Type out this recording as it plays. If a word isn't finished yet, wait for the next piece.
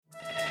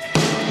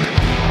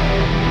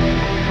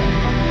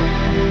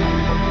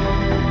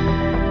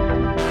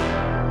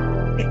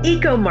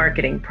Eco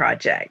Marketing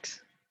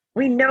Project.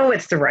 We know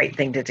it's the right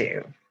thing to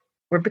do.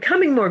 We're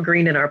becoming more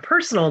green in our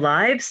personal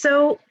lives,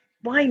 so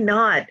why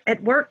not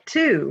at work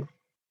too?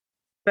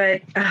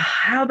 But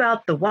how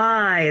about the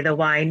why? The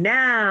why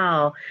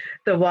now?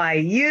 The why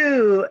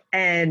you?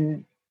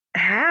 And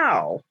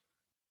how?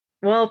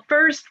 Well,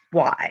 first,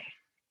 why?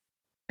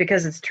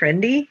 Because it's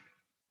trendy?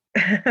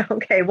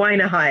 Okay, why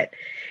not?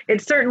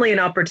 It's certainly an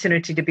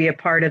opportunity to be a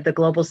part of the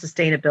global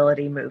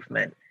sustainability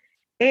movement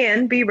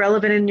and be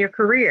relevant in your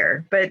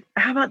career. But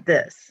how about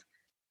this?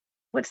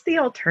 What's the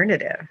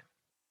alternative?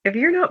 If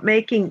you're not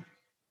making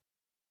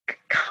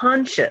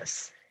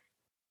conscious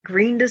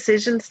green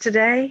decisions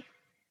today,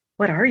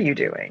 what are you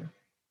doing?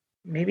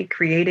 Maybe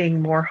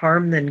creating more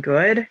harm than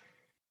good?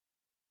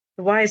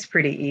 The why is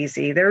pretty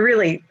easy. There are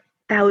really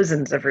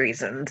thousands of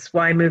reasons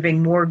why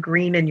moving more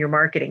green in your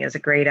marketing is a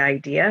great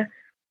idea.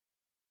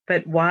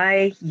 But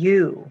why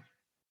you?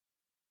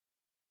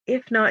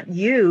 If not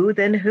you,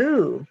 then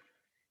who?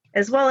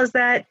 As well as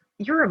that,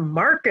 you're a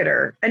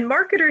marketer, and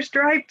marketers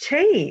drive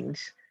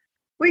change.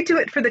 We do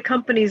it for the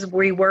companies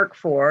we work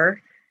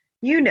for,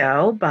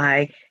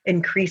 by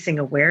increasing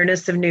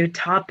awareness of new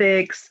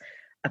topics,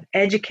 of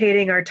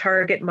educating our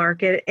target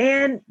market,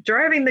 and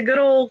driving the good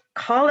old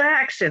call to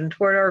action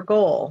toward our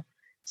goal.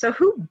 So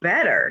who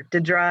better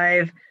to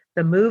drive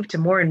the move to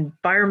more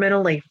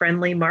environmentally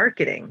friendly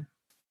marketing?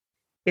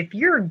 If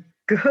you're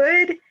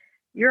good,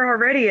 you're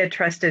already a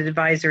trusted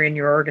advisor in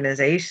your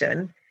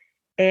organization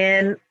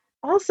and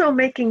also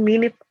making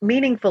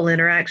meaningful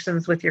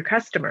interactions with your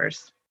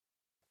customers.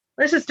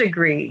 Let's just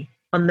agree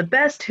on the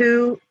best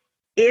who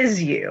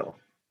is you.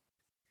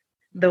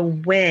 The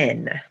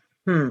when.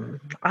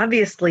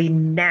 Obviously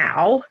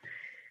now,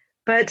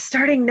 but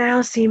starting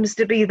now seems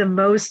to be the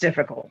most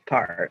difficult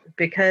part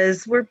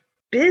because we're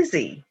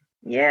busy.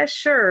 Yeah,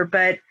 sure,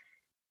 but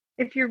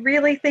if you're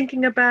really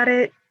thinking about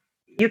it,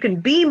 you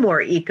can be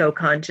more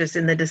eco-conscious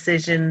in the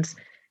decisions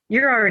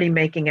you're already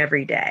making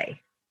every day.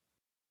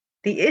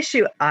 The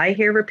issue I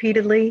hear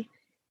repeatedly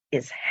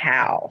is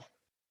how.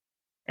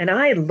 And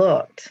I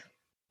looked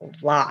a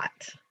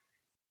lot.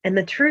 And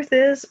the truth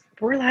is,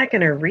 we're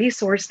lacking a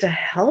resource to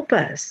help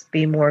us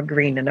be more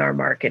green in our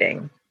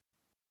marketing.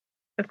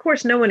 Of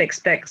course, no one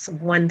expects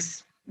one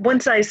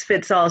size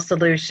fits all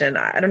solution.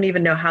 I don't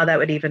even know how that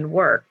would even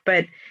work,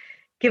 but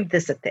give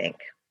this a think.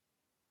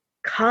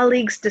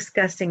 Colleagues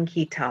discussing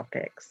key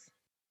topics,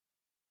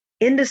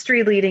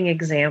 industry leading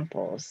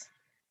examples,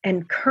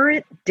 and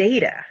current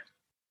data.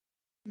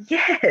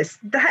 Yes,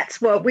 that's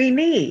what we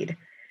need.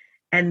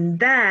 And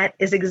that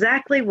is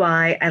exactly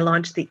why I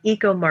launched the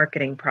Eco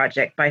Marketing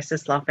Project by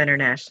Sysloff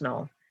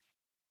International.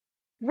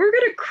 We're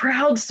going to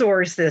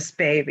crowdsource this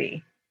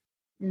baby.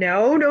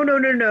 No.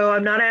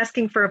 I'm not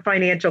asking for a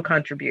financial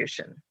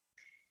contribution.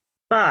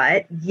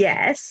 But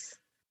yes,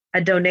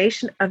 a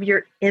donation of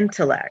your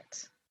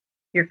intellect,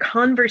 your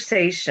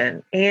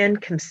conversation,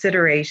 and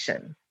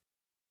consideration.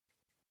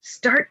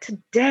 Start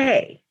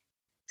today.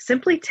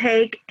 Simply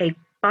take a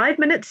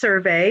 5-minute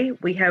survey.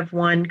 We have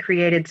one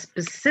created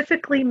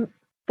specifically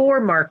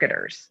for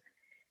marketers.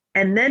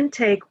 And then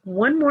take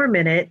 1 more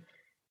minute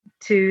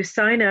to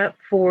sign up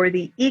for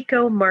the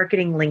Eco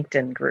Marketing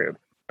LinkedIn group.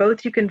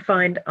 Both you can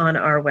find on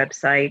our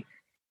website.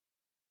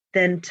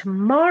 Then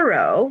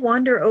tomorrow,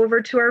 wander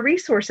over to our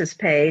resources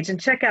page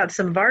and check out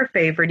some of our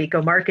favorite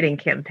eco marketing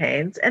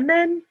campaigns, and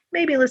then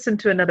maybe listen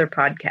to another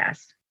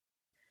podcast.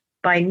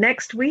 By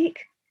next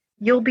week,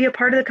 you'll be a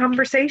part of the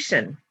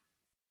conversation.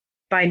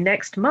 By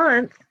next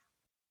month,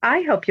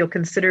 I hope you'll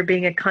consider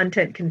being a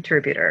content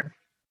contributor.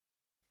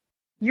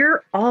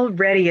 You're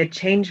already a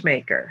change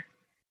maker.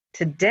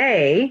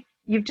 Today,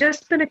 you've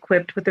just been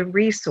equipped with a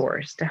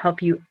resource to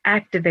help you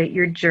activate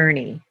your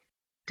journey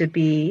to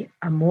be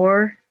a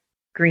more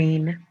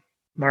green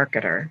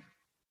marketer.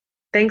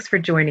 Thanks for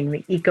joining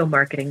the Eco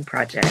Marketing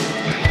Project.